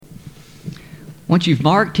Once you've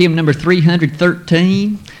marked hymn number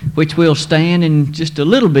 313, which we'll stand in just a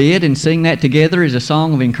little bit and sing that together as a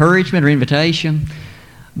song of encouragement or invitation.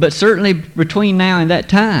 But certainly between now and that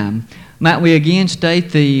time, might we again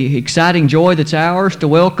state the exciting joy that's ours to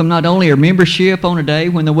welcome not only our membership on a day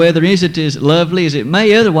when the weather isn't as lovely as it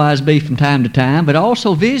may otherwise be from time to time, but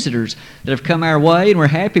also visitors that have come our way, and we're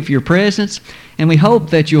happy for your presence, and we hope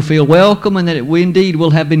that you'll feel welcome and that it indeed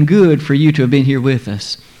will have been good for you to have been here with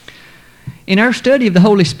us. In our study of the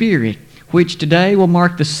Holy Spirit, which today will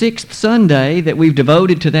mark the 6th Sunday that we've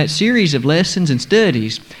devoted to that series of lessons and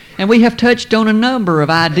studies, and we have touched on a number of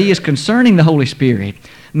ideas concerning the Holy Spirit,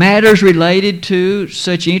 matters related to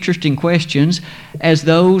such interesting questions as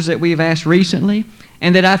those that we have asked recently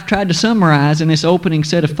and that I've tried to summarize in this opening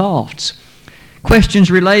set of thoughts.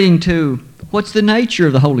 Questions relating to what's the nature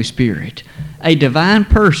of the Holy Spirit, a divine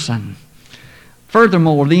person.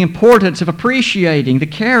 Furthermore, the importance of appreciating the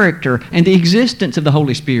character and the existence of the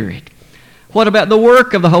Holy Spirit. What about the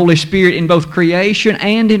work of the Holy Spirit in both creation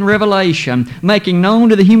and in revelation, making known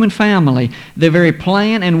to the human family the very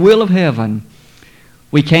plan and will of heaven?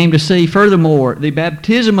 We came to see, furthermore, the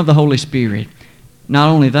baptism of the Holy Spirit. Not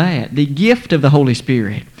only that, the gift of the Holy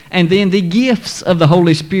Spirit. And then the gifts of the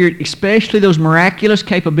Holy Spirit, especially those miraculous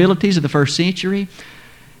capabilities of the first century.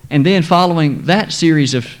 And then following that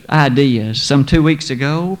series of ideas, some 2 weeks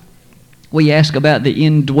ago, we asked about the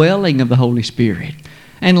indwelling of the Holy Spirit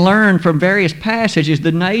and learned from various passages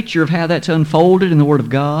the nature of how that's unfolded in the Word of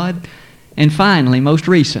God. And finally, most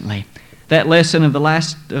recently, that lesson of the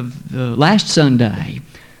last Sunday,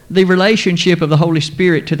 the relationship of the Holy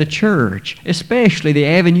Spirit to the church, especially the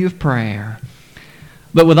avenue of prayer.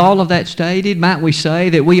 But with all of that stated, might we say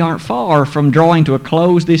that we aren't far from drawing to a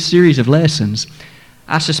close this series of lessons.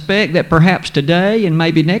 I suspect that perhaps today and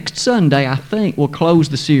maybe next Sunday, I think, we'll close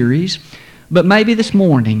the series. But maybe this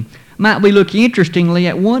morning, might we look interestingly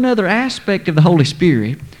at one other aspect of the Holy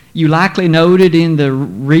Spirit you likely noted in the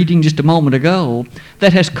reading just a moment ago,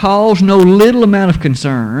 that has caused no little amount of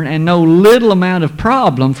concern and no little amount of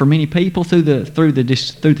problem for many people through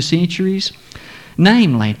the centuries.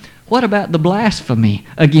 Namely, what about the blasphemy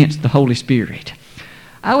against the Holy Spirit?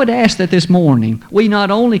 I would ask that this morning we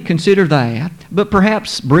not only consider that, but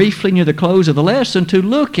perhaps briefly near the close of the lesson to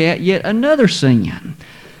look at yet another sin.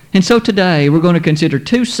 And so today we're going to consider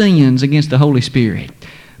 2 sins against the Holy Spirit.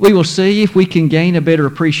 We will see if we can gain a better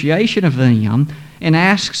appreciation of them and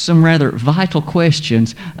ask some rather vital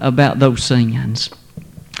questions about those sins.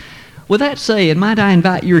 With that said, might I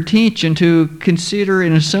invite your attention to consider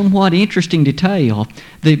in a somewhat interesting detail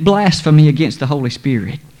the blasphemy against the Holy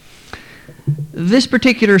Spirit. This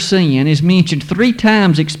particular sin is mentioned 3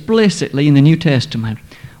 times explicitly in the New Testament.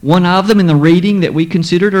 One of them in the reading that we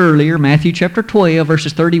considered earlier, Matthew chapter 12,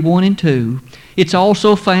 verses 31 and 2. It's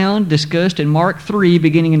also found discussed in Mark 3,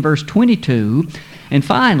 beginning in verse 22. And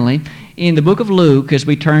finally, in the book of Luke, as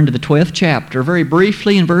we turn to the 12th chapter, very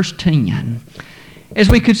briefly in verse 10. As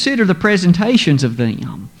we consider the presentations of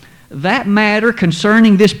them, that matter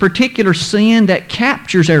concerning this particular sin that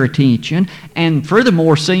captures our attention and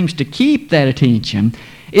furthermore seems to keep that attention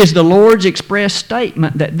is the Lord's express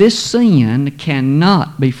statement that this sin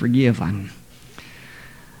cannot be forgiven.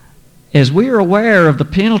 As we are aware of the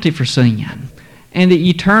penalty for sin and the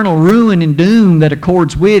eternal ruin and doom that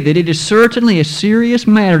accords with it, it is certainly a serious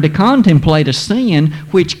matter to contemplate a sin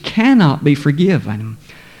which cannot be forgiven.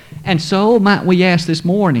 And so might we ask this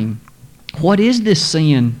morning, what is this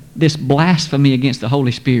sin, this blasphemy against the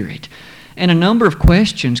Holy Spirit? And a number of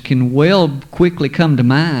questions can quickly come to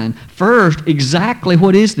mind. First, exactly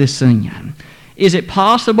what is this sin? Is it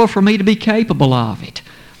possible for me to be capable of it?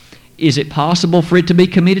 Is it possible for it to be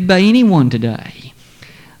committed by anyone today?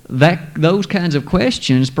 Those kinds of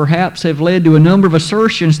questions perhaps have led to a number of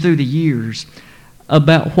assertions through the years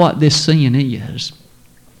about what this sin is.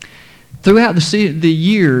 Throughout the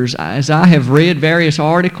years, as I have read various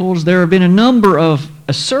articles, there have been a number of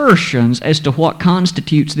assertions as to what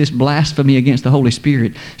constitutes this blasphemy against the Holy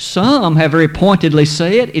Spirit. Some have very pointedly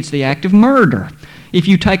said it's the act of murder. If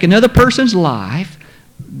you take another person's life,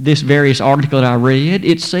 this various article that I read,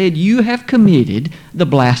 it said you have committed the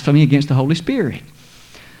blasphemy against the Holy Spirit.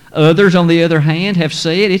 Others, on the other hand, have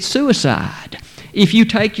said it's suicide. If you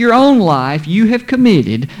take your own life, you have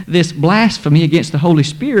committed this blasphemy against the Holy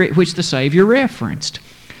Spirit, which the Savior referenced.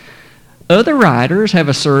 Other writers have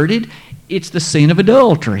asserted it's the sin of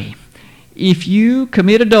adultery. If you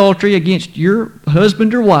commit adultery against your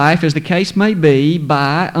husband or wife, as the case may be,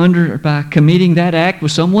 by committing that act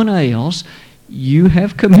with someone else, you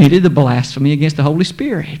have committed the blasphemy against the Holy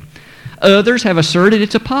Spirit. Others have asserted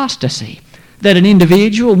it's apostasy. that an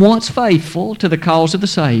individual once faithful to the cause of the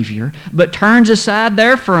Savior, but turns aside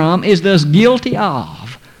therefrom, is thus guilty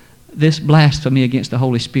of this blasphemy against the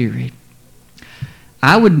Holy Spirit.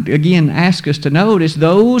 I would again ask us to notice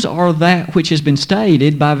those are that which has been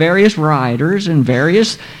stated by various writers and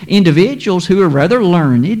various individuals who are rather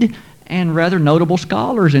learned and rather notable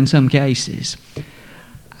scholars in some cases.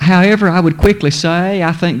 However, I would quickly say,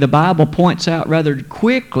 I think the Bible points out rather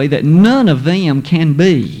quickly that none of them can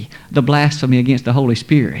be the blasphemy against the Holy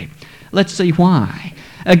Spirit. Let's see why.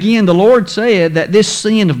 Again, the Lord said that this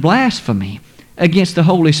sin of blasphemy against the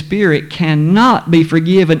Holy Spirit cannot be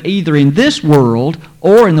forgiven either in this world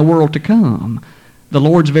or in the world to come. The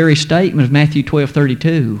Lord's very statement of Matthew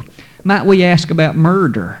 12:32. Might we ask about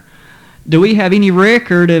murder? Do we have any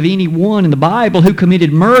record of anyone in the Bible who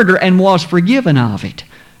committed murder and was forgiven of it?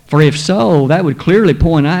 For if so, that would clearly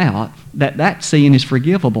point out that that sin is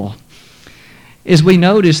forgivable. As we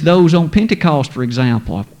notice those on Pentecost, for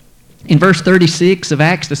example, in verse 36 of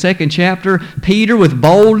Acts, the 2nd chapter, Peter with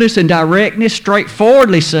boldness and directness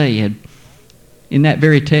straightforwardly said in that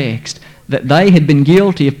very text that they had been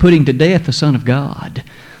guilty of putting to death the Son of God.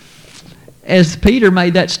 As Peter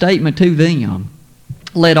made that statement to them,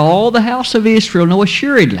 let all the house of Israel know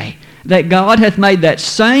assuredly that God hath made that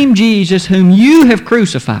same Jesus whom you have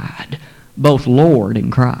crucified, both Lord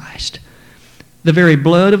and Christ. The very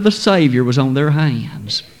blood of the Savior was on their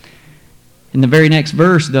hands. In the very next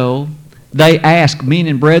verse, though, they asked, men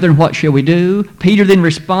and brethren, what shall we do? Peter then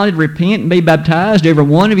responded, repent and be baptized, every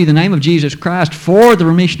one of you, in the name of Jesus Christ, for the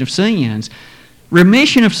remission of sins.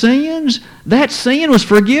 Remission of sins? That sin was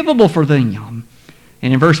forgivable for them.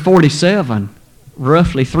 And in verse 47,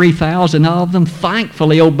 roughly 3,000 of them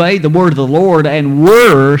thankfully obeyed the word of the Lord and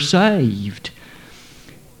were saved.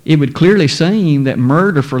 It would clearly seem that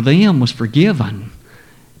murder for them was forgiven.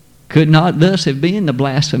 Could not thus have been the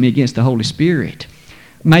blasphemy against the Holy Spirit.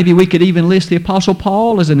 Maybe we could even list the Apostle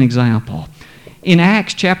Paul as an example. In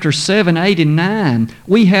Acts chapter 7, 8, and 9,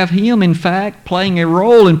 we have him, in fact, playing a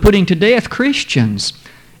role in putting to death Christians.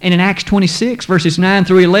 And in Acts 26, verses 9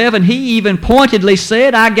 through 11, he even pointedly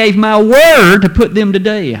said, I gave my word to put them to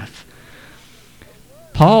death.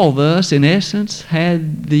 Paul, thus, in essence,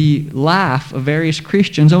 had the life of various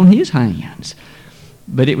Christians on his hands.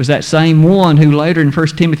 But it was that same one who later in 1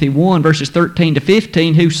 Timothy 1, verses 13 to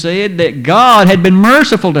 15, who said that God had been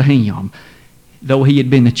merciful to him, though he had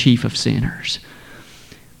been the chief of sinners.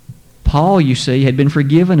 Paul, you see, had been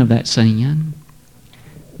forgiven of that sin.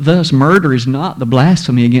 Thus, murder is not the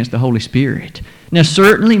blasphemy against the Holy Spirit. Now,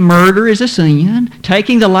 certainly murder is a sin,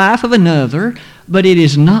 taking the life of another, but it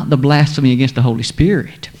is not the blasphemy against the Holy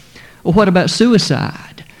Spirit. Well, what about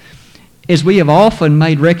suicide? As we have often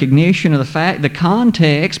made recognition of the fact, the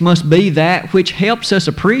context must be that which helps us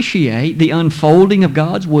appreciate the unfolding of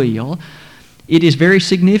God's will. It is very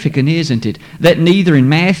significant, isn't it, that neither in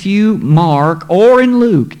Matthew, Mark, or in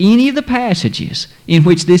Luke, any of the passages in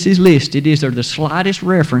which this is listed, is there the slightest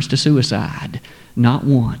reference to suicide. Not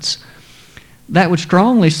once. That would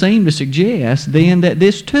strongly seem to suggest, then, that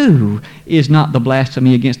this too is not the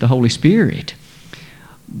blasphemy against the Holy Spirit.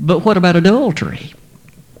 But what about adultery?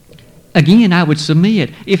 Again, I would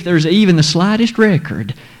submit, if there's even the slightest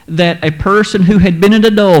record that a person who had been an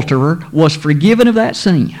adulterer was forgiven of that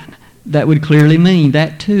sin, that would clearly mean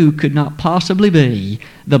that too could not possibly be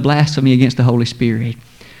the blasphemy against the Holy Spirit.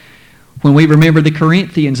 When we remember the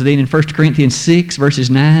Corinthians, then in 1 Corinthians 6, verses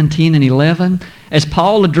 9, 10, and 11, as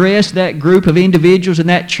Paul addressed that group of individuals in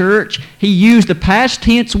that church, he used the past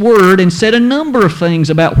tense word and said a number of things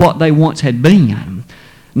about what they once had been,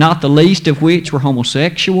 not the least of which were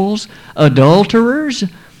homosexuals, adulterers.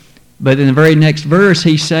 But in the very next verse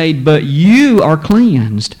he said, but you are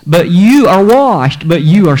cleansed, but you are washed, but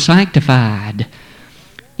you are sanctified,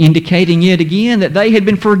 indicating yet again that they had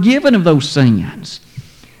been forgiven of those sins.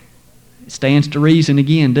 It stands to reason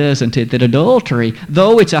again, doesn't it, that adultery,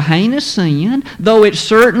 though it's a heinous sin, though it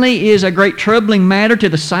certainly is a great troubling matter to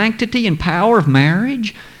the sanctity and power of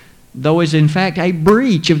marriage, though it's in fact a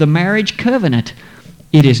breach of the marriage covenant,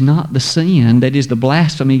 it is not the sin that is the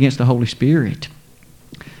blasphemy against the Holy Spirit.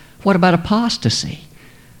 What about apostasy?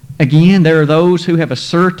 Again, there are those who have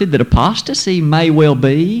asserted that apostasy may well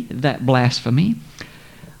be that blasphemy.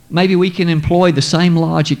 Maybe we can employ the same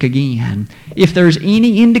logic again. If there's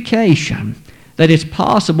any indication that it's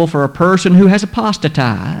possible for a person who has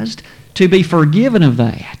apostatized to be forgiven of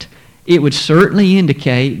that, it would certainly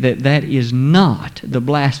indicate that that is not the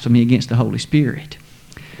blasphemy against the Holy Spirit.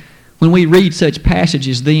 When we read such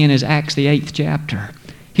passages then as Acts the 8th chapter,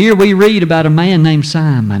 here we read about a man named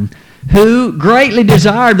Simon who greatly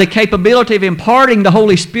desired the capability of imparting the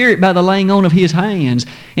Holy Spirit by the laying on of his hands.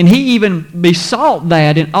 And he even besought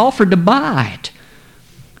that and offered to buy it.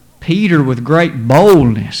 Peter, with great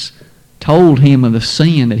boldness, told him of the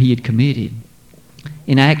sin that he had committed.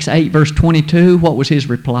 In Acts 8, verse 22, what was his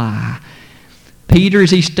reply? Peter,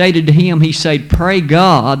 as he stated to him, he said, "Pray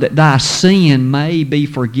God that thy sin may be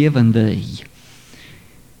forgiven thee."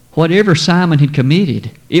 Whatever Simon had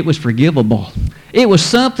committed, it was forgivable. It was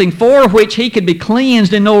something for which he could be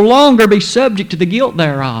cleansed and no longer be subject to the guilt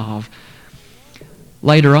thereof.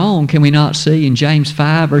 Later on, can we not see in James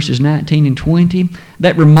 5, verses 19 and 20,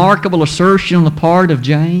 that remarkable assertion on the part of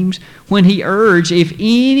James when he urged, if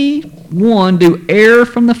anyone do err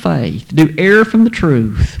from the faith, do err from the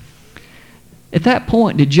truth. At that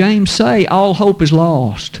point, did James say all hope is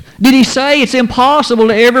lost? Did he say it's impossible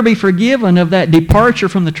to ever be forgiven of that departure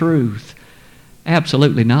from the truth?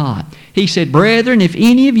 Absolutely not. He said, "Brethren, if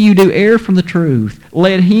any of you do err from the truth,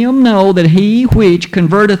 let him know that he which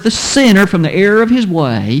converteth the sinner from the error of his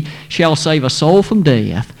way shall save a soul from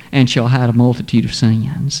death and shall hide a multitude of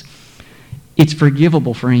sins." It's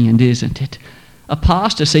forgivable, friend, isn't it?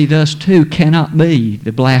 Apostasy, thus too, cannot be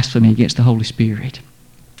the blasphemy against the Holy Spirit.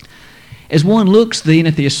 As one looks then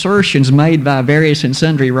at the assertions made by various and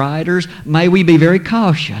sundry writers, may we be very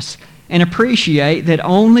cautious and appreciate that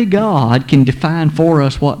only God can define for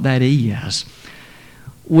us what that is.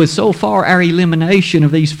 With so far our elimination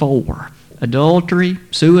of these four, adultery,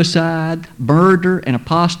 suicide, murder, and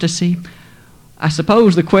apostasy, I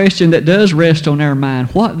suppose the question that does rest on our mind,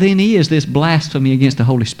 what then is this blasphemy against the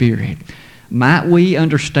Holy Spirit? Might we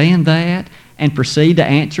understand that and proceed to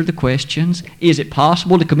answer the questions? Is it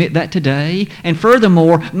possible to commit that today? And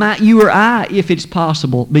furthermore, might you or I, if it's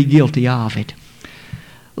possible, be guilty of it?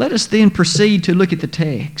 Let us then proceed to look at the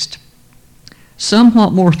text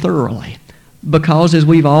somewhat more thoroughly, because as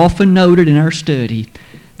we've often noted in our study,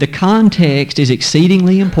 the context is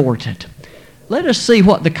exceedingly important. Let us see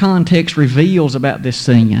what the context reveals about this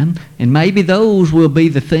sin, and maybe those will be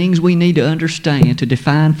the things we need to understand to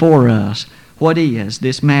define for us what is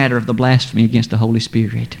this matter of the blasphemy against the Holy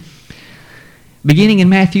Spirit. Beginning in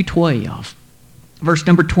Matthew 12, verse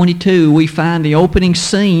number 22, we find the opening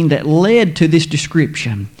scene that led to this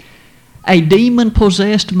description. A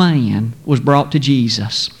demon-possessed man was brought to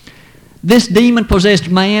Jesus. This demon-possessed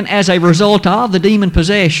man, as a result of the demon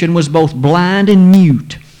possession, was both blind and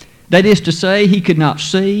mute. That is to say, he could not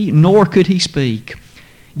see, nor could he speak.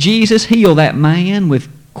 Jesus healed that man with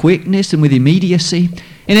quickness and with immediacy.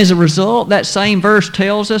 And as a result, that same verse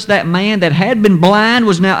tells us that man that had been blind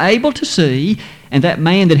was now able to see, and that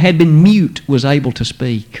man that had been mute was able to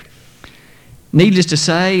speak. Needless to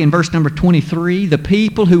say, in verse number 23, the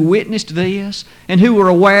people who witnessed this and who were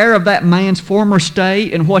aware of that man's former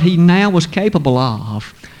state and what he now was capable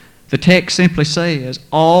of, the text simply says,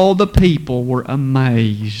 all the people were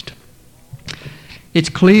amazed. It's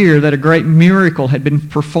clear that a great miracle had been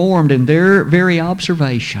performed in their very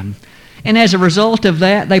observation. And as a result of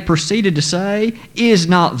that, they proceeded to say, "Is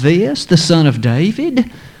not this the Son of David?"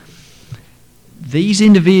 These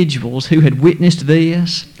individuals who had witnessed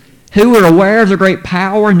this, who were aware of the great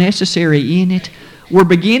power necessary in it, were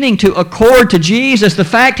beginning to accord to Jesus the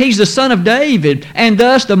fact he's the Son of David, and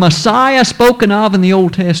thus the Messiah spoken of in the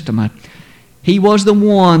Old Testament. He was the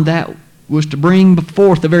one that was to bring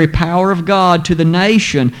forth the very power of God to the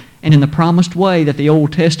nation and in the promised way that the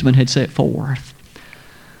Old Testament had set forth.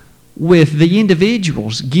 With the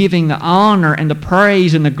individuals giving the honor and the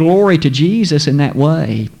praise and the glory to Jesus in that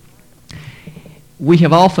way, we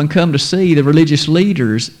have often come to see the religious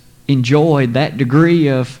leaders enjoyed that degree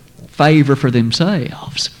of favor for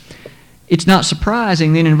themselves. It's not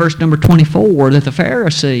surprising then in verse number 24 that the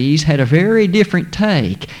Pharisees had a very different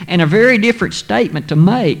take and a very different statement to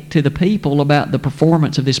make to the people about the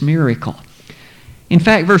performance of this miracle. In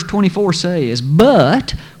fact, verse 24 says,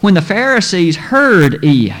 "But when the Pharisees heard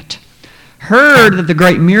it," heard that the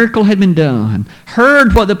great miracle had been done,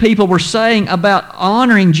 heard what the people were saying about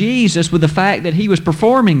honoring Jesus with the fact that he was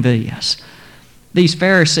performing this, these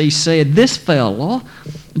Pharisees said, "This fellow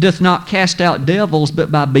doth not cast out devils, but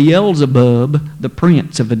by Beelzebub, the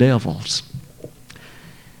prince of the devils."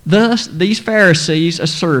 Thus, these Pharisees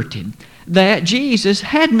asserted that Jesus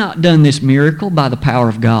had not done this miracle by the power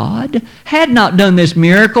of God, had not done this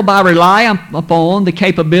miracle by relying upon the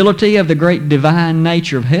capability of the great divine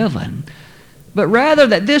nature of heaven, but rather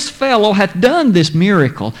that this fellow hath done this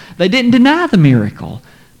miracle. They didn't deny the miracle,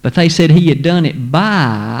 but they said he had done it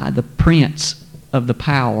by the prince of the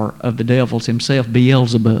power of the devils himself,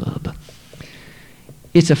 Beelzebub.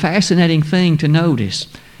 It's a fascinating thing to notice.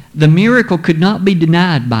 The miracle could not be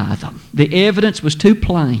denied by them. The evidence was too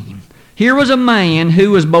plain. Here was a man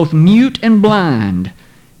who was both mute and blind,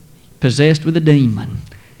 possessed with a demon.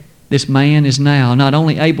 This man is now not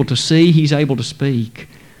only able to see, he's able to speak.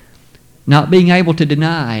 Not being able to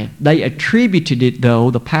deny it. They attributed it,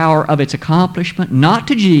 though, the power of its accomplishment, not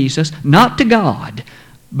to Jesus, not to God,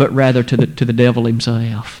 but rather to the devil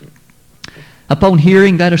himself. Upon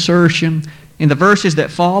hearing that assertion, in the verses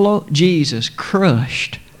that follow, Jesus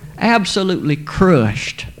crushed, absolutely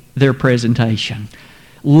crushed their presentation.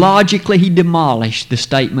 Logically, he demolished the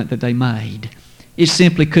statement that they made. It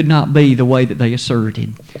simply could not be the way that they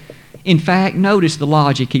asserted. In fact, notice the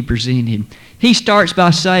logic he presented. He starts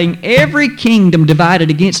by saying, every kingdom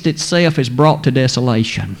divided against itself is brought to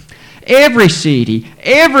desolation. Every city,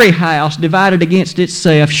 every house divided against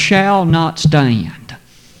itself shall not stand.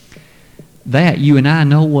 That you and I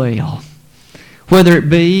know well. Whether it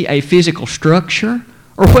be a physical structure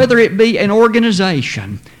or whether it be an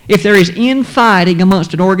organization, if there is infighting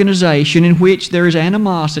amongst an organization in which there is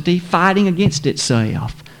animosity fighting against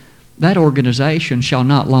itself, that organization shall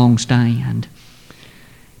not long stand.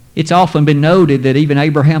 It's often been noted that even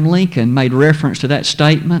Abraham Lincoln made reference to that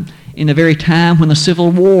statement in the very time when the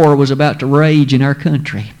Civil War was about to rage in our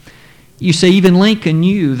country. You see, even Lincoln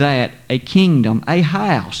knew that a kingdom, a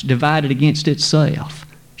house divided against itself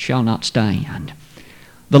shall not stand.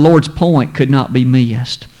 The Lord's point could not be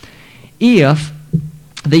missed. If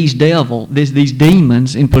these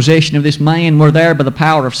demons in possession of this man were there by the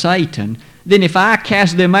power of Satan, then if I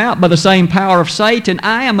cast them out by the same power of Satan,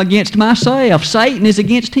 I am against myself. Satan is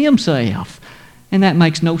against himself. And that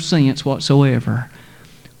makes no sense whatsoever.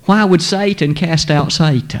 Why would Satan cast out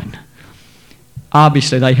Satan?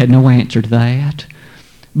 Obviously, they had no answer to that.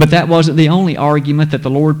 But that wasn't the only argument that the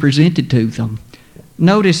Lord presented to them.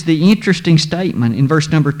 Notice the interesting statement in verse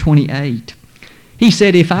number 28. He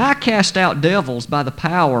said, if I cast out devils by the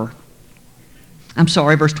power...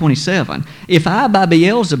 verse 27. If I by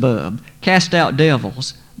Beelzebub cast out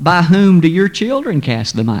devils, by whom do your children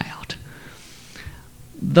cast them out?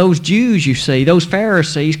 Those Jews, you see, those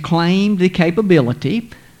Pharisees claimed the capability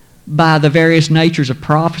by the various natures of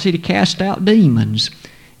prophecy to cast out demons.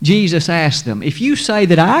 Jesus asked them, if you say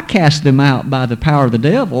that I cast them out by the power of the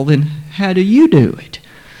devil, then how do you do it?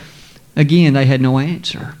 Again, they had no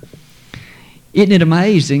answer. Isn't it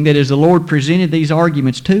amazing that as the Lord presented these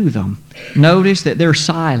arguments to them, notice that their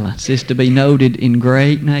silence is to be noted in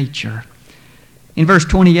great nature. In verse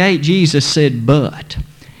 28, Jesus said, but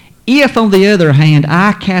if, on the other hand,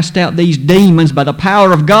 I cast out these demons by the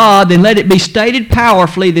power of God, then let it be stated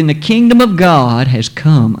powerfully, then the kingdom of God has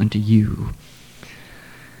come unto you.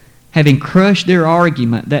 Having crushed their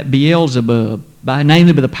argument that Beelzebub,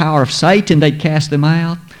 namely by the power of Satan, they'd cast them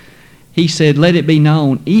out, he said, let it be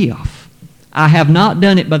known, if I have not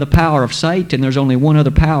done it by the power of Satan, there's only one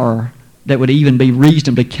other power that would even be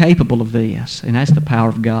reasonably capable of this, and that's the power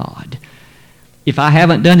of God. If I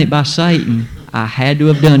haven't done it by Satan, I had to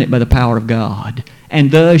have done it by the power of God.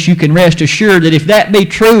 And thus you can rest assured that if that be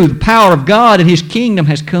true, the power of God and His kingdom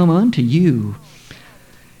has come unto you.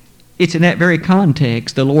 It's in that very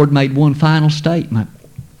context the Lord made one final statement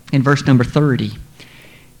in verse number 30.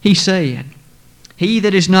 He said, he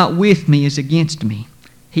that is not with me is against me.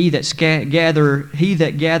 He that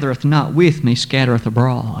gathereth not with me scattereth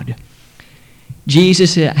abroad.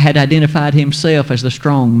 Jesus had identified himself as the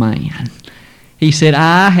strong man. He said,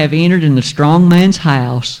 I have entered in the strong man's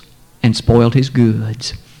house and spoiled his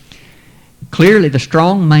goods. Clearly, the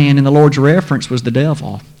strong man in the Lord's reference was the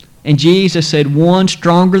devil. And Jesus said, one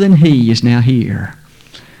stronger than he is now here.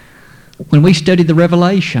 When we studied the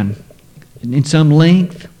Revelation in some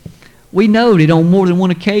length, we noted on more than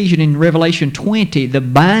one occasion in Revelation 20 the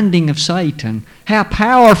binding of Satan, how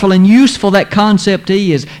powerful and useful that concept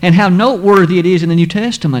is, and how noteworthy it is in the New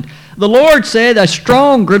Testament. The Lord said, a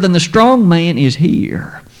stronger than the strong man is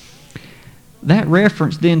here. That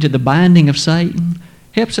reference then to the binding of Satan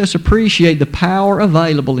helps us appreciate the power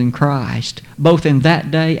available in Christ, both in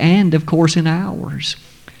that day and, of course, in ours.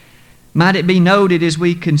 Might it be noted as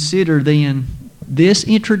we consider then this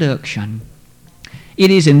introduction, it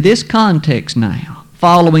is in this context now,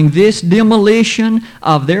 following this demolition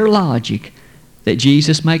of their logic, that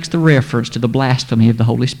Jesus makes the reference to the blasphemy of the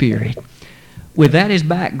Holy Spirit. With that as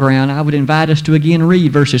background, I would invite us to again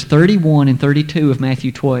read verses 31 and 32 of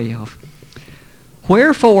Matthew 12.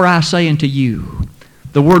 Wherefore I say unto you,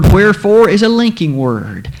 the word wherefore is a linking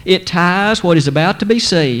word. It ties what is about to be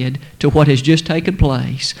said to what has just taken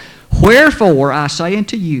place. Wherefore I say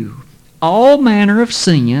unto you, all manner of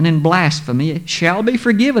sin and blasphemy shall be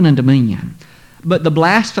forgiven unto men, but the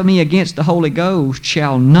blasphemy against the Holy Ghost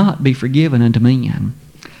shall not be forgiven unto men.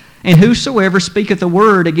 And whosoever speaketh a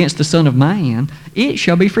word against the Son of Man, it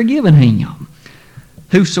shall be forgiven him.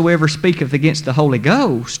 Whosoever speaketh against the Holy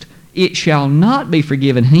Ghost, it shall not be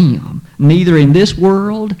forgiven him, neither in this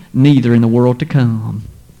world, neither in the world to come.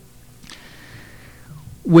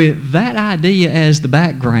 With that idea as the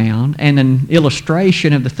background and an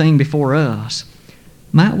illustration of the thing before us,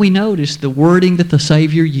 might we notice the wording that the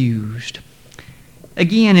Savior used?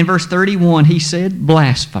 Again, in verse 31, he said,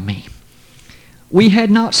 blasphemy. We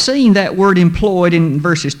had not seen that word employed in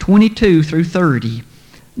verses 22 through 30.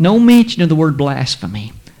 No mention of the word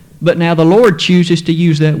blasphemy. But now the Lord chooses to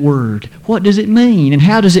use that word. What does it mean, and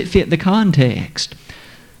how does it fit the context?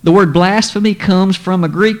 The word blasphemy comes from a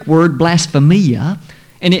Greek word, blasphemia,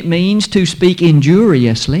 and it means to speak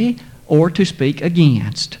injuriously or to speak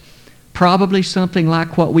against. Probably something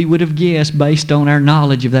like what we would have guessed based on our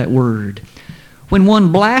knowledge of that word. When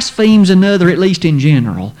one blasphemes another, at least in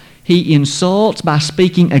general, he insults by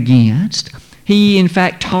speaking against. He, in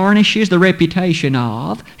fact, tarnishes the reputation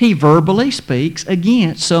of. He verbally speaks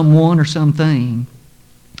against someone or something.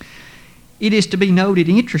 It is to be noted,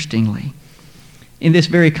 interestingly, in this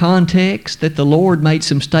very context, that the Lord made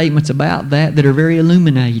some statements about that are very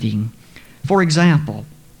illuminating. For example,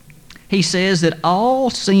 he says that all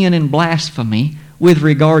sin and blasphemy with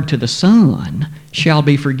regard to the Son shall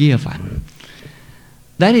be forgiven.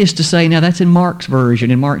 That is to say, now that's in Mark's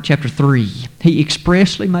version, in Mark chapter 3. He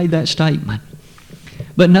expressly made that statement.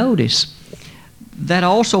 But notice, that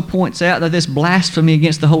also points out that this blasphemy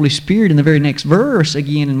against the Holy Spirit in the very next verse,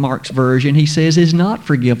 again in Mark's version, he says is not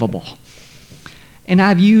forgivable. And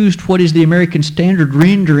I've used what is the American Standard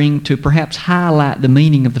rendering to perhaps highlight the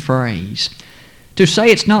meaning of the phrase. To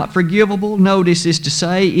say it's not forgivable, notice, is to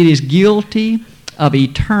say it is guilty of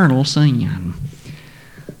eternal sin.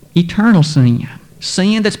 Eternal sin.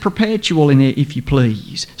 Sin that's perpetual in it, if you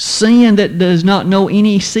please. Sin that does not know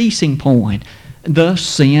any ceasing point. Thus,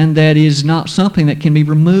 sin that is not something that can be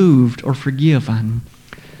removed or forgiven.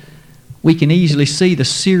 We can easily see the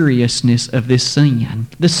seriousness of this sin,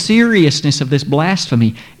 the seriousness of this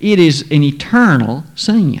blasphemy. It is an eternal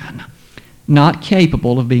sin, not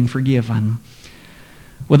capable of being forgiven.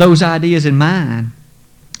 With those ideas in mind,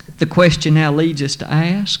 the question now leads us to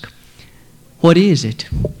ask, what is it?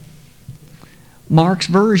 Mark's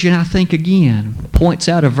version, I think, again, points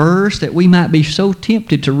out a verse that we might be so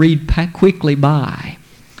tempted to read quickly by.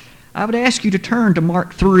 I would ask you to turn to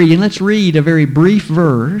Mark 3, and let's read a very brief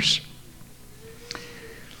verse.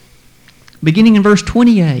 Beginning in verse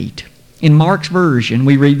 28, in Mark's version,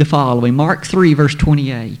 we read the following. Mark 3, verse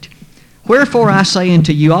 28. Wherefore I say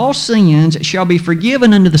unto you, all sins shall be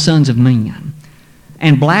forgiven unto the sons of men,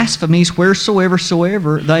 and blasphemies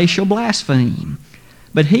wheresoever they shall blaspheme.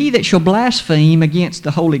 But he that shall blaspheme against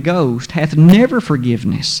the Holy Ghost hath never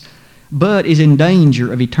forgiveness, but is in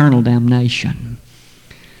danger of eternal damnation.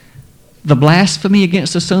 The blasphemy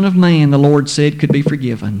against the Son of Man, the Lord said, could be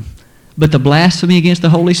forgiven. But the blasphemy against the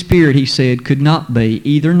Holy Spirit, he said, could not be,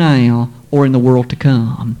 either now or in the world to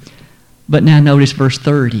come. But now notice verse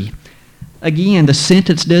 30. Again, the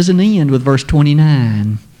sentence doesn't end with verse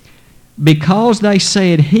 29. Because they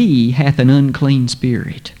said, he hath an unclean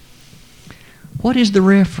spirit. What is the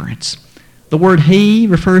reference? The word he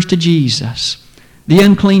refers to Jesus. The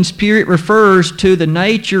unclean spirit refers to the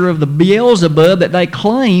nature of the Beelzebub that they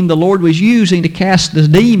claim the Lord was using to cast the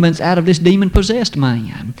demons out of this demon-possessed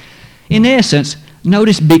man. In essence,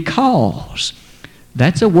 notice because.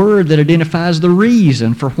 That's a word that identifies the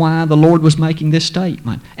reason for why the Lord was making this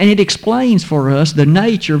statement. And it explains for us the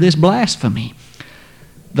nature of this blasphemy.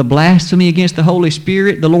 The blasphemy against the Holy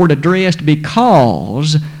Spirit the Lord addressed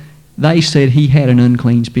because they said he had an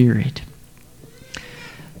unclean spirit.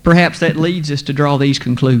 Perhaps that leads us to draw these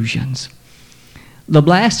conclusions. The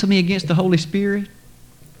blasphemy against the Holy Spirit,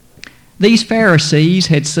 these Pharisees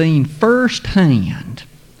had seen firsthand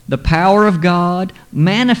the power of God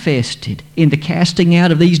manifested in the casting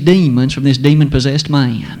out of these demons from this demon-possessed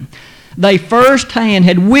man. They firsthand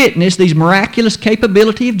had witnessed these miraculous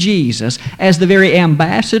capability of Jesus as the very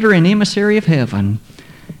ambassador and emissary of heaven,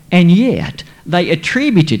 and yet they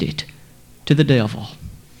attributed it to the devil.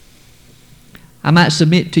 I might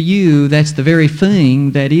submit to you that's the very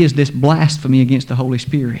thing that is this blasphemy against the Holy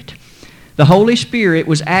Spirit. The Holy Spirit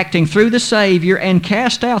was acting through the Savior and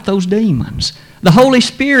cast out those demons. The Holy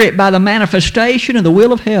Spirit, by the manifestation of the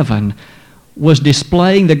will of heaven, was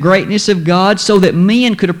displaying the greatness of God so that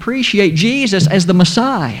men could appreciate Jesus as the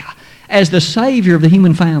Messiah, as the Savior of the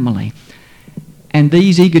human family. And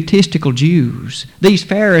these egotistical Jews, these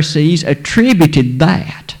Pharisees, attributed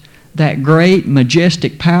that great,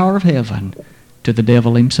 majestic power of heaven to the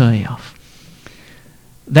devil himself.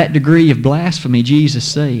 that degree of blasphemy, Jesus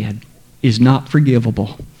said, is not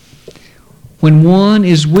forgivable. When one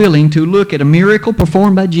is willing to look at a miracle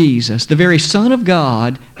performed by Jesus, the very Son of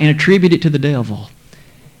God, and attribute it to the devil,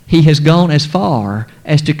 he has gone as far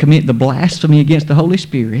as to commit the blasphemy against the Holy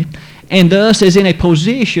Spirit, and thus is in a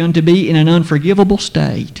position to be in an unforgivable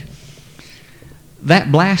state.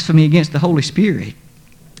 That blasphemy against the Holy Spirit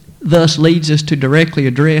thus leads us to directly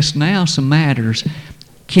address now some matters.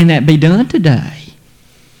 Can that be done today?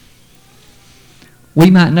 We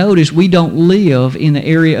might notice we don't live in the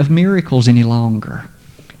area of miracles any longer,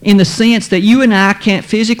 in the sense that you and I can't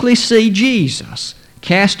physically see Jesus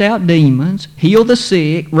cast out demons, heal the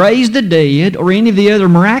sick, raise the dead, or any of the other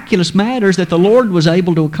miraculous matters that the Lord was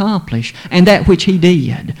able to accomplish, and that which He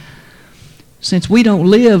did. Since we don't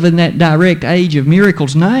live in that direct age of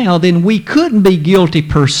miracles now, then we couldn't be guilty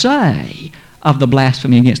per se of the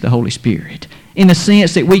blasphemy against the Holy Spirit, in the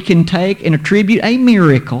sense that we can take and attribute a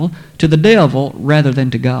miracle to the devil rather than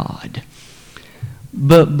to God.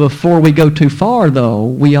 But before we go too far, though,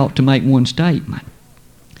 we ought to make one statement.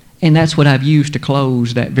 And that's what I've used to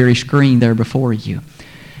close that very screen there before you.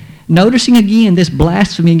 Noticing again this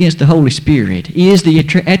blasphemy against the Holy Spirit is the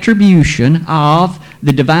attribution of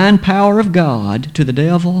the divine power of God to the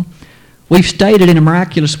devil. We've stated in a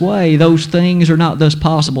miraculous way those things are not thus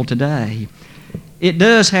possible today. It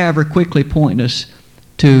does, however, quickly point us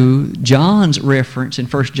to John's reference in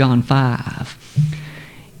 1 John 5.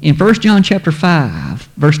 In 1 John chapter 5,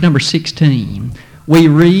 verse number 16, we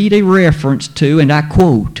read a reference to, and I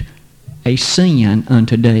quote, a sin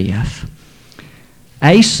unto death.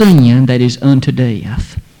 A sin that is unto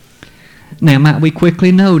death. Now, might we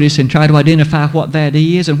quickly notice and try to identify what that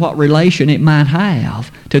is and what relation it might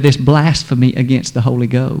have to this blasphemy against the Holy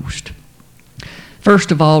Ghost?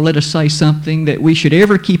 First of all, let us say something that we should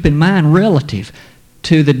ever keep in mind relative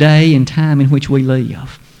to the day and time in which we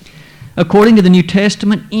live. According to the New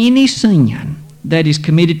Testament, any sin that is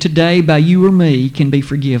committed today by you or me can be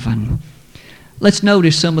forgiven. Let's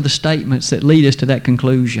notice some of the statements that lead us to that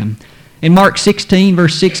conclusion. In Mark 16,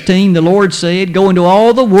 verse 16, the Lord said, "Go into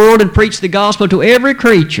all the world and preach the gospel to every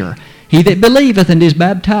creature. He that believeth and is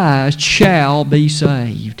baptized shall be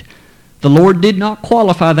saved." The Lord did not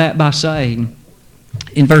qualify that by saying,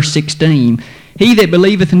 in verse 16, "He that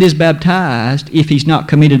believeth and is baptized, if he's not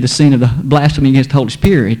committed the sin of the blasphemy against the Holy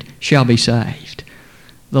Spirit, shall be saved."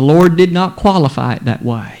 The Lord did not qualify it that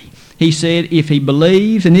way. He said, if he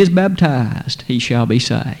believes and is baptized, he shall be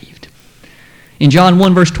saved. In John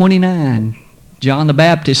 1, verse 29, John the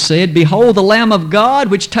Baptist said, "Behold the Lamb of God,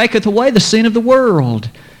 which taketh away the sin of the world."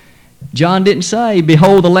 John didn't say,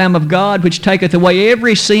 "Behold the Lamb of God, which taketh away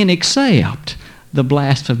every sin except the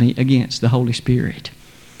blasphemy against the Holy Spirit."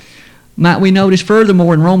 Might we notice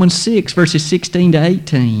furthermore in Romans 6, verses 16 to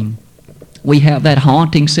 18, we have that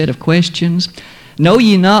haunting set of questions. "Know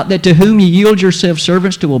ye not that to whom ye yield yourselves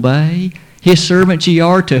servants to obey, his servants ye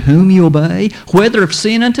are to whom ye obey, whether of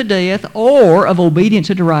sin unto death or of obedience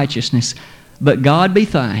unto righteousness? But God be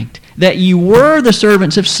thanked that ye were the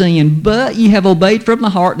servants of sin, but ye have obeyed from the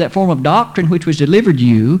heart that form of doctrine which was delivered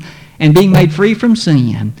you, and being made free from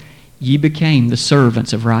sin, ye became the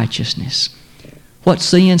servants of righteousness." What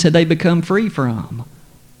sins had they become free from?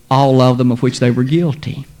 All of them of which they were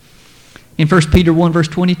guilty. In 1 Peter 1, verse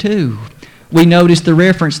 22, we notice the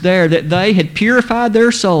reference there that they had purified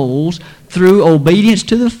their souls through obedience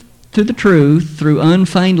to the truth, through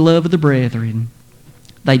unfeigned love of the brethren.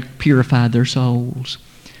 They purified their souls.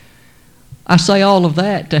 I say all of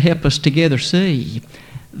that to help us together see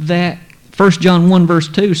that 1 John 1, verse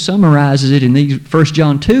 2 summarizes it in these. 1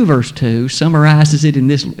 John 2, verse 2 summarizes it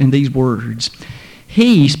in these words.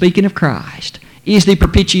 He, speaking of Christ, is the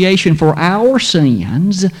propitiation for our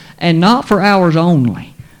sins, and not for ours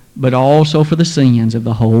only, but also for the sins of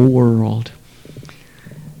the whole world.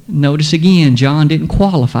 Notice again, John didn't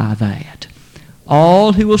qualify that.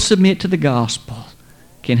 All who will submit to the gospel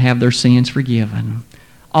can have their sins forgiven.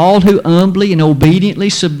 All who humbly and obediently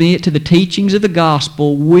submit to the teachings of the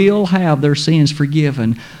gospel will have their sins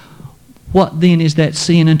forgiven. What then is that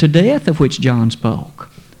sin unto death of which John spoke?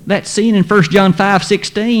 That sin in 1 John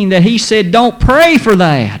 5:16 that he said, don't pray for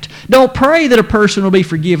that. Don't pray that a person will be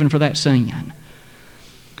forgiven for that sin.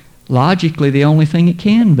 Logically, the only thing it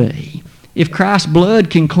can be. If Christ's blood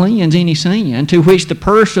can cleanse any sin to which the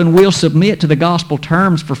person will submit to the gospel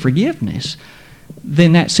terms for forgiveness,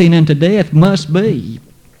 then that sin unto death must be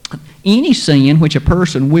any sin which a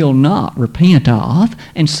person will not repent of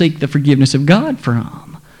and seek the forgiveness of God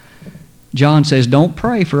from. John says, don't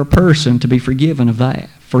pray for a person to be forgiven of that,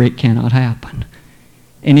 for it cannot happen.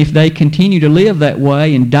 And if they continue to live that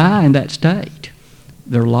way and die in that state,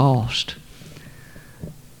 they're lost.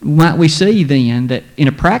 might we see then that in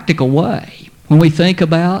a practical way, when we think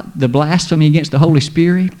about the blasphemy against the Holy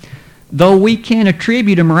Spirit, though we can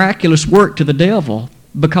attribute a miraculous work to the devil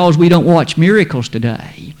because we don't watch miracles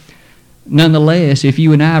today, nonetheless, if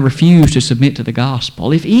you and I refuse to submit to the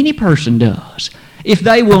gospel, if any person does, if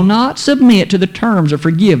they will not submit to the terms of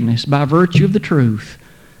forgiveness by virtue of the truth,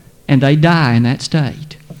 and they die in that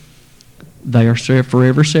state, they are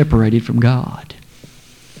forever separated from God.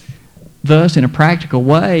 Thus, in a practical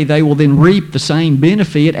way, they will then reap the same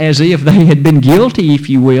benefit as if they had been guilty, if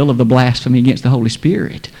you will, of the blasphemy against the Holy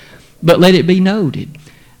Spirit. But let it be noted,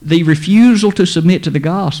 the refusal to submit to the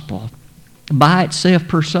gospel by itself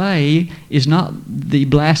per se is not the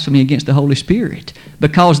blasphemy against the Holy Spirit,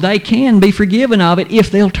 because they can be forgiven of it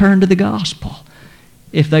if they'll turn to the gospel,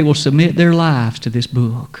 if they will submit their lives to this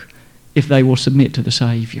book, if they will submit to the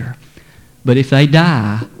Savior. But if they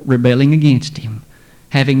die rebelling against Him,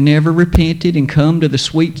 having never repented and come to the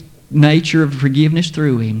sweet nature of forgiveness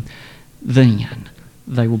through Him, then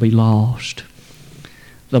they will be lost.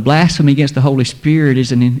 The blasphemy against the Holy Spirit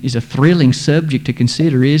is a thrilling subject to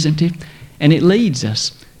consider, isn't it? And it leads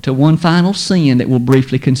us to one final sin that we'll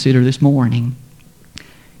briefly consider this morning.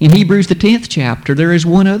 In Hebrews, the 10th chapter, there is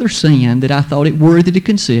one other sin that I thought it worthy to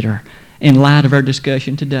consider in light of our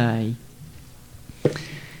discussion today.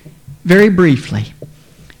 Very briefly,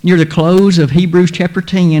 near the close of Hebrews chapter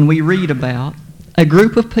 10, we read about a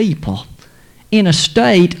group of people in a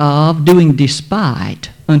state of doing despite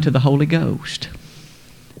unto the Holy Ghost.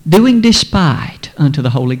 Doing despite unto the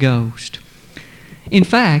Holy Ghost. In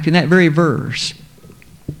fact, in that very verse,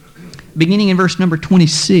 beginning in verse number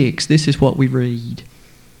 26, this is what we read.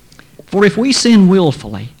 For if we sin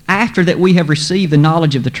willfully, after that we have received the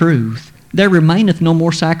knowledge of the truth, there remaineth no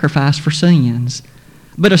more sacrifice for sins,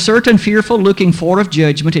 but a certain fearful looking for of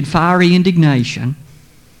judgment and fiery indignation,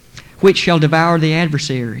 which shall devour the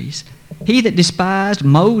adversaries. He that despised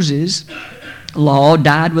Moses' law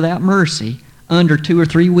died without mercy under 2 or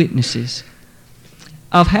 3 witnesses.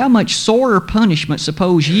 Of how much sorer punishment,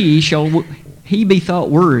 suppose ye, shall he be thought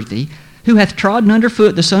worthy, who hath trodden under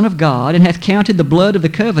foot the Son of God, and hath counted the blood of the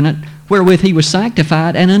covenant wherewith he was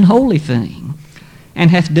sanctified an unholy thing,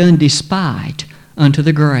 and hath done despite unto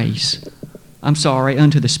the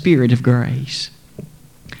unto the Spirit of grace.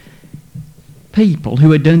 People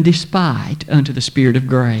who had done despite unto the Spirit of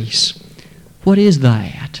grace. What is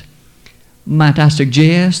that? Might I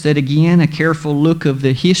suggest that again a careful look of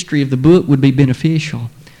the history of the book would be beneficial.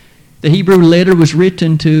 The Hebrew letter was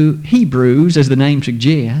written to Hebrews, as the name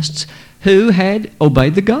suggests, who had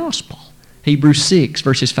obeyed the gospel. Hebrews 6,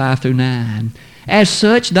 verses 5 through 9. As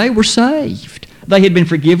such, they were saved. They had been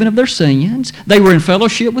forgiven of their sins. They were in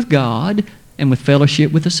fellowship with God and with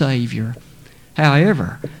fellowship with the Savior.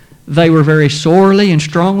 However, they were very sorely and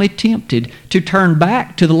strongly tempted to turn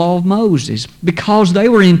back to the law of Moses because they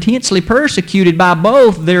were intensely persecuted by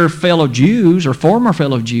both their fellow Jews or former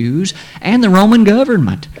fellow Jews and the Roman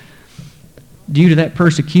government. Due to that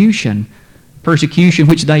persecution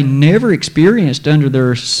which they never experienced under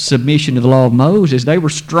their submission to the law of Moses, they were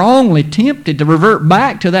strongly tempted to revert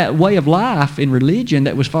back to that way of life in religion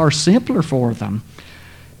that was far simpler for them.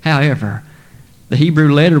 However, the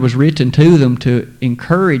Hebrew letter was written to them to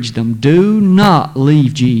encourage them, do not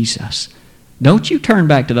leave Jesus. Don't you turn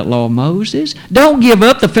back to that law of Moses. Don't give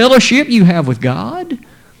up the fellowship you have with God.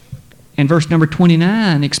 And verse number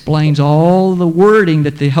 29 explains all the wording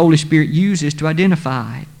that the Holy Spirit uses to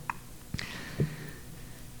identify.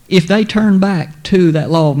 If they turn back to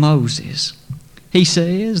that law of Moses, he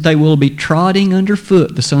says they will be trotting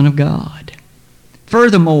underfoot the Son of God.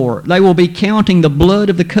 Furthermore, they will be counting the blood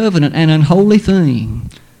of the covenant an unholy thing.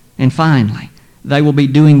 And finally, they will be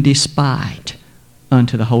doing despite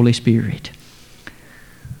unto the Holy Spirit.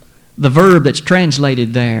 The verb that's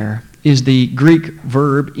translated there is the Greek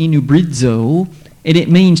verb inubrizo, and it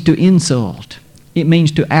means to insult. It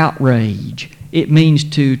means to outrage. It means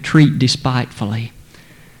to treat despitefully.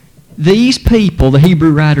 These people, the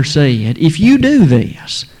Hebrew writer said, if you do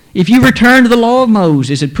this, if you return to the law of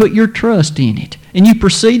Moses and put your trust in it, and you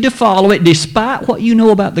proceed to follow it despite what you know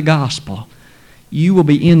about the gospel, you will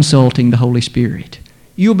be insulting the Holy Spirit.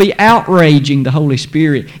 You'll be outraging the Holy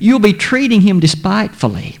Spirit. You'll be treating Him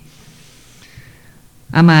despitefully.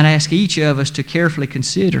 I might ask each of us to carefully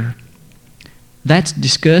consider that's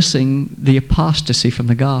discussing the apostasy from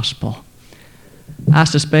the gospel. I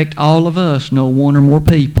suspect all of us know one or more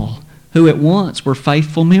people who at once were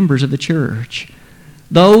faithful members of the church.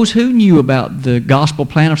 Those who knew about the gospel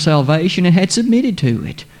plan of salvation and had submitted to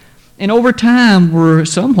it. And over time were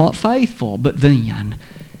somewhat faithful, but then,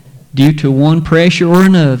 due to one pressure or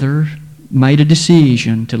another, made a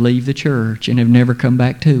decision to leave the church and have never come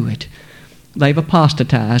back to it. They've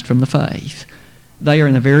apostatized from the faith. They are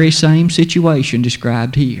in the very same situation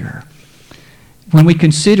described here. When we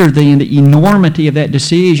consider then the enormity of that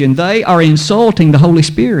decision, they are insulting the Holy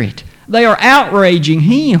Spirit. They are outraging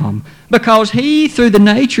Him because He, through the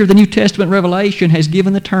nature of the New Testament revelation, has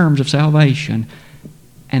given the terms of salvation,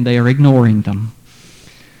 and they are ignoring them.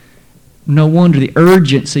 No wonder the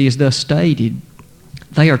urgency is thus stated.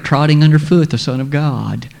 They are trotting underfoot the Son of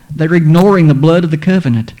God. They're ignoring the blood of the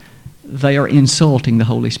covenant. They are insulting the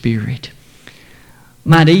Holy Spirit.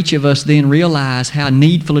 Might each of us then realize how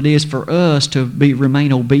needful it is for us to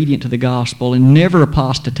remain obedient to the gospel and never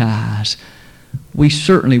apostatize. We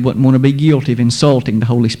certainly wouldn't want to be guilty of insulting the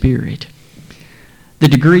Holy Spirit. The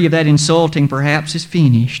degree of that insulting perhaps is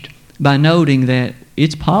finished by noting that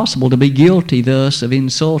it's possible to be guilty thus of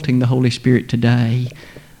insulting the Holy Spirit today.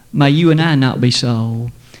 May you and I not be so.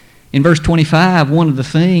 In verse 25, one of the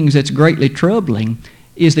things that's greatly troubling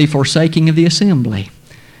is the forsaking of the assembly.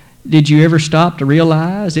 Did you ever stop to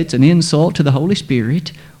realize it's an insult to the Holy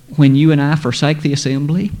Spirit when you and I forsake the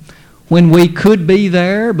assembly? When we could be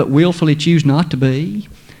there but willfully choose not to be?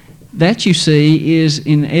 That, you see, is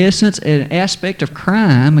in essence an aspect of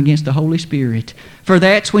crime against the Holy Spirit. For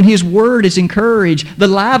that's when His Word is encouraged. The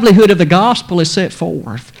livelihood of the gospel is set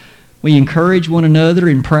forth. We encourage one another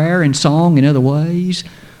in prayer and song and other ways.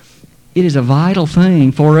 It is a vital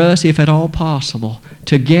thing for us, if at all possible,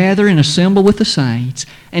 to gather and assemble with the saints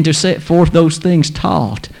and to set forth those things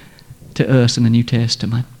taught to us in the New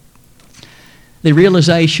Testament. The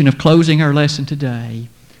realization of closing our lesson today,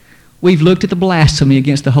 we've looked at the blasphemy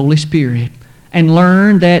against the Holy Spirit and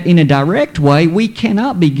learned that in a direct way we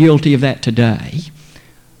cannot be guilty of that today.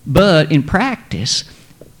 But in practice,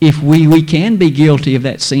 if we can be guilty of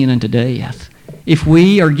that sin unto death. If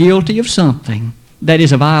we are guilty of something that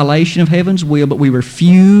is a violation of heaven's will, but we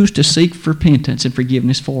refuse to seek repentance and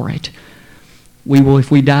forgiveness for it, we will, if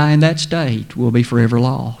we die in that state, we'll be forever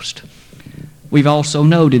lost. We've also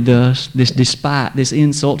noted thus, despite this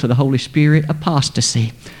insult to the Holy Spirit,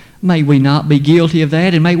 apostasy. May we not be guilty of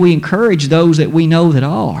that, and may we encourage those that we know that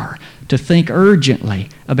are to think urgently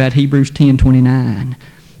about Hebrews 10:29,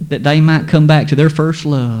 that they might come back to their first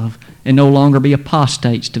love and no longer be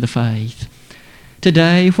apostates to the faith.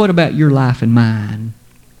 Today, what about your life and mine?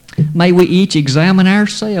 May we each examine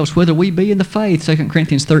ourselves whether we be in the faith, 2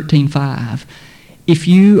 Corinthians 13:5. If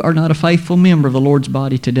you are not a faithful member of the Lord's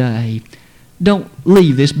body today, don't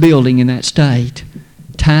leave this building in that state.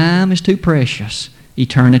 Time is too precious.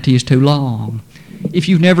 Eternity is too long. If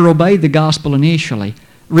you've never obeyed the gospel initially,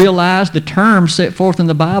 realize the terms set forth in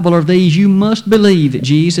the Bible are these. You must believe that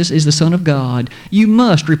Jesus is the Son of God. You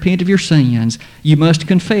must repent of your sins. You must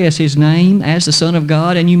confess His name as the Son of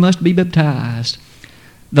God, and you must be baptized.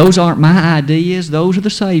 Those aren't my ideas. Those are the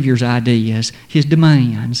Savior's ideas, His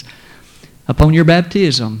demands. Upon your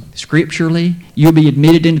baptism, scripturally, you'll be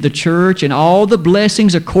admitted into the church, and all the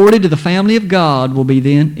blessings accorded to the family of God will be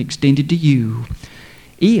then extended to you.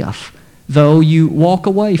 If, though you walk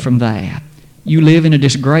away from that, you live in a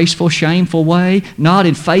disgraceful, shameful way, not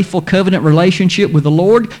in faithful covenant relationship with the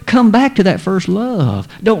Lord, come back to that first love.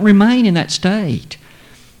 Don't remain in that state.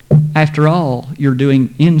 After all, you're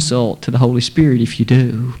doing insult to the Holy Spirit if you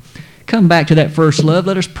do. Come back to that first love.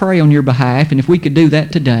 Let us pray on your behalf, and if we could do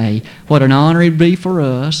that today, what an honor it would be for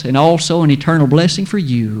us, and also an eternal blessing for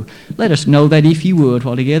you. Let us know that if you would,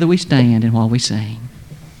 while together we stand and while we sing.